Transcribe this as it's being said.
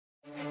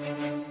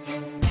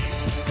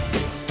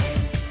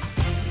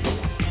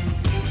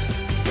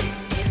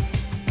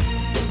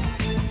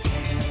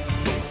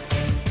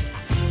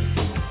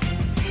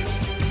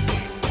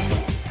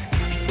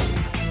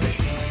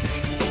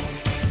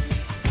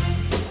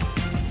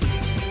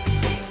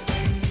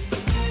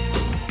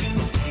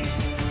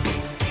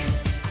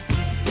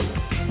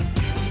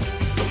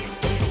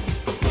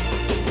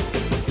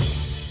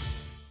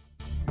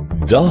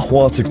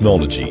Dahua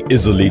Technology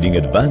is a leading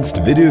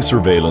advanced video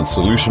surveillance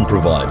solution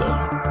provider.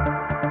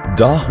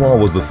 Dahua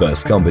was the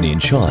first company in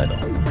China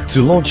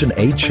to launch an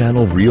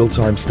 8-channel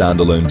real-time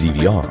standalone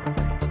DVR.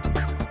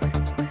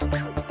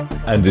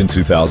 And in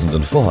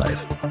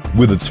 2005,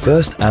 with its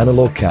first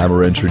analog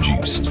camera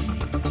introduced,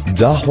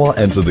 Dahua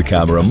entered the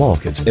camera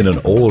market in an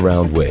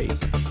all-around way.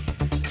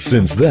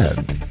 Since then,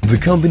 the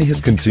company has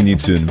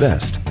continued to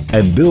invest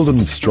and build on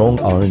its strong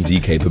R&D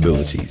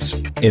capabilities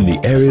in the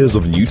areas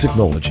of new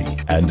technology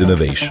and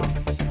innovation.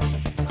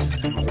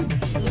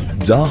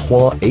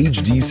 Dahua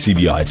HD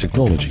CBI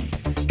technology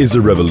is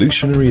a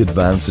revolutionary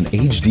advance in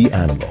HD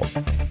analog.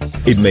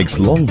 It makes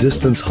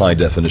long-distance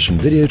high-definition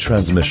video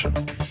transmission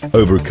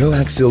over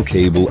coaxial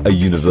cable a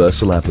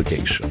universal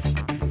application.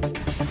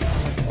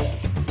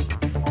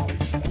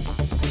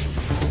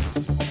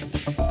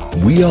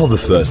 We are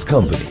the first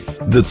company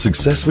that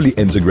successfully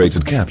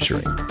integrated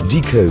capturing,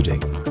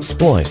 decoding,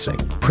 splicing,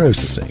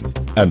 processing,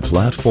 and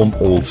platform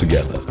all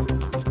together.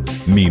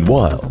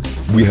 Meanwhile,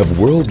 we have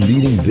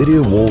world-leading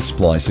video wall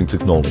splicing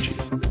technology.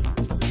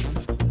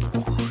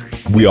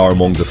 We are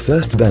among the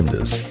first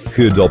vendors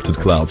who adopted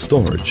cloud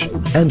storage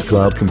and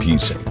cloud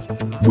computing,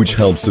 which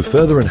helps to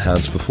further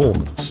enhance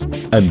performance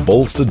and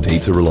bolster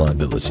data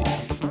reliability.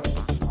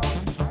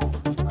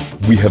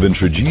 We have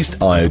introduced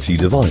IoT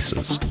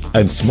devices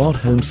and smart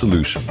home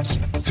solutions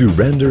to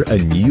render a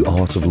new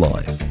art of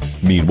life.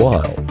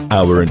 Meanwhile,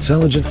 our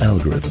intelligent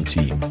algorithm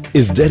team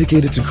is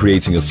dedicated to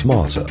creating a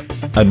smarter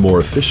and more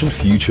efficient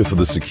future for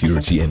the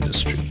security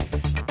industry.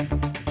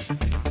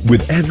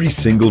 With every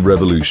single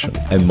revolution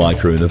and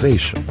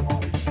micro-innovation,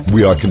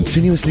 we are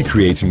continuously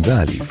creating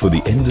value for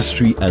the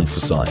industry and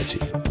society.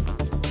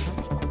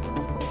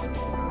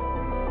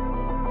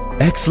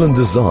 Excellent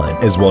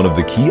design is one of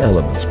the key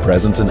elements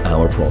present in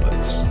our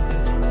products.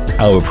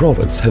 Our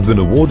products have been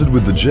awarded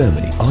with the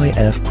Germany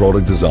IF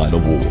Product Design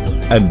Award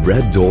and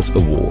Red Dot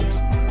Award.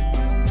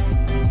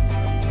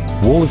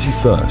 Quality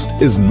first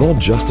is not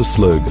just a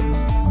slogan,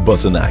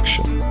 but an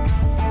action.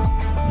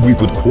 We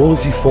put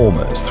quality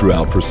foremost through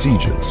our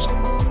procedures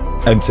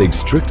and take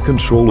strict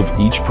control of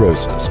each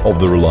process of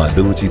the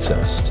reliability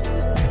test.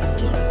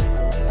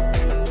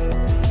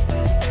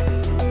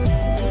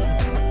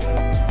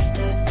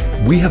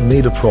 We have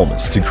made a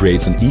promise to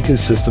create an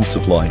ecosystem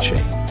supply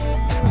chain.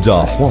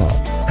 Dahua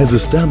has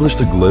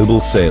established a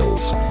global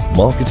sales,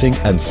 marketing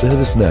and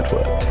service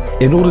network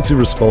in order to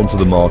respond to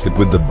the market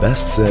with the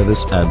best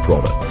service and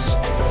products.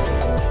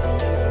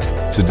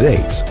 To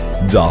date,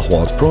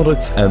 Dahua's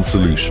products and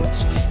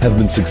solutions have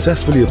been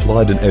successfully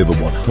applied in over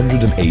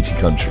 180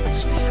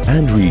 countries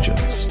and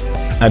regions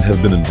and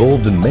have been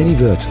involved in many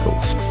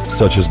verticals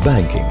such as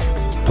banking,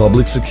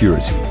 public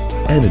security,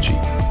 energy,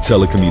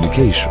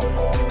 telecommunication,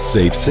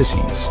 safe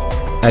cities,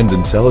 and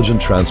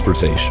intelligent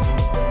transportation.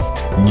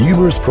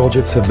 Numerous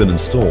projects have been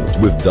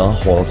installed with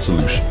Dahua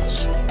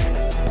solutions.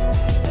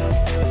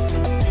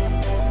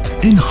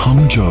 In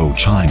Hangzhou,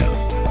 China,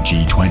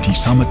 G20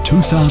 Summit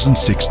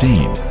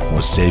 2016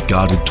 was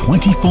safeguarded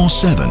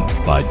 24/7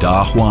 by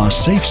Dahua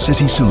Safe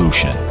City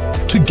Solution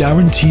to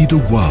guarantee the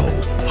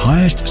world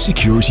highest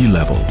security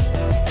level.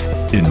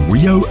 In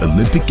Rio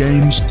Olympic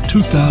Games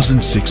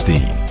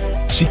 2016,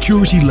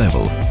 security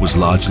level was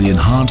largely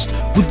enhanced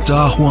with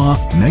Dahua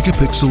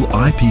Megapixel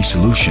IP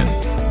solution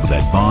with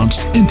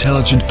advanced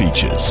intelligent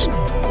features.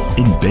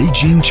 In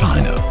Beijing,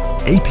 China,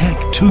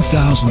 APEC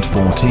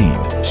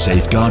 2014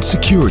 safeguard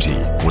security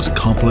was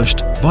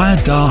accomplished via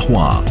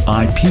Dahua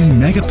IP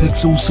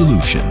Megapixel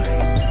solution.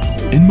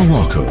 In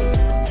Morocco,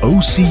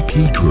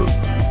 OCP Group,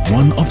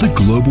 one of the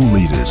global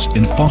leaders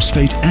in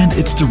phosphate and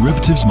its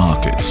derivatives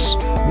markets,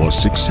 was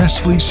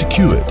successfully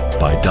secured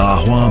by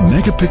Dahua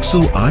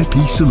Megapixel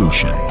IP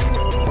solution.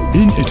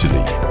 In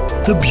Italy,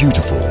 the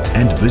beautiful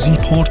and busy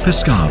Port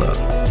Pescara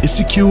is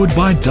secured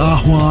by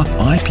Dahua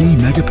IP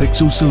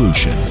Megapixel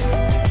solution.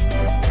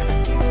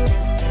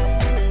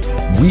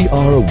 We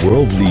are a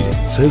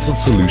world-leading total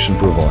solution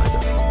provider.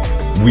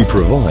 We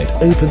provide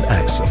open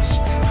access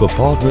for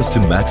partners to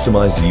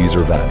maximize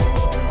user value.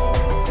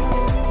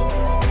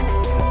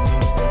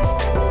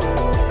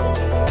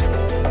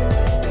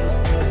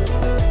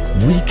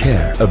 We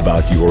care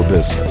about your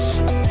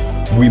business.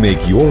 We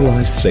make your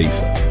life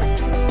safer.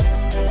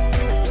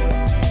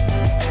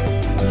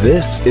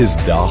 This is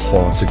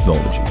Dahua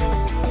Technology.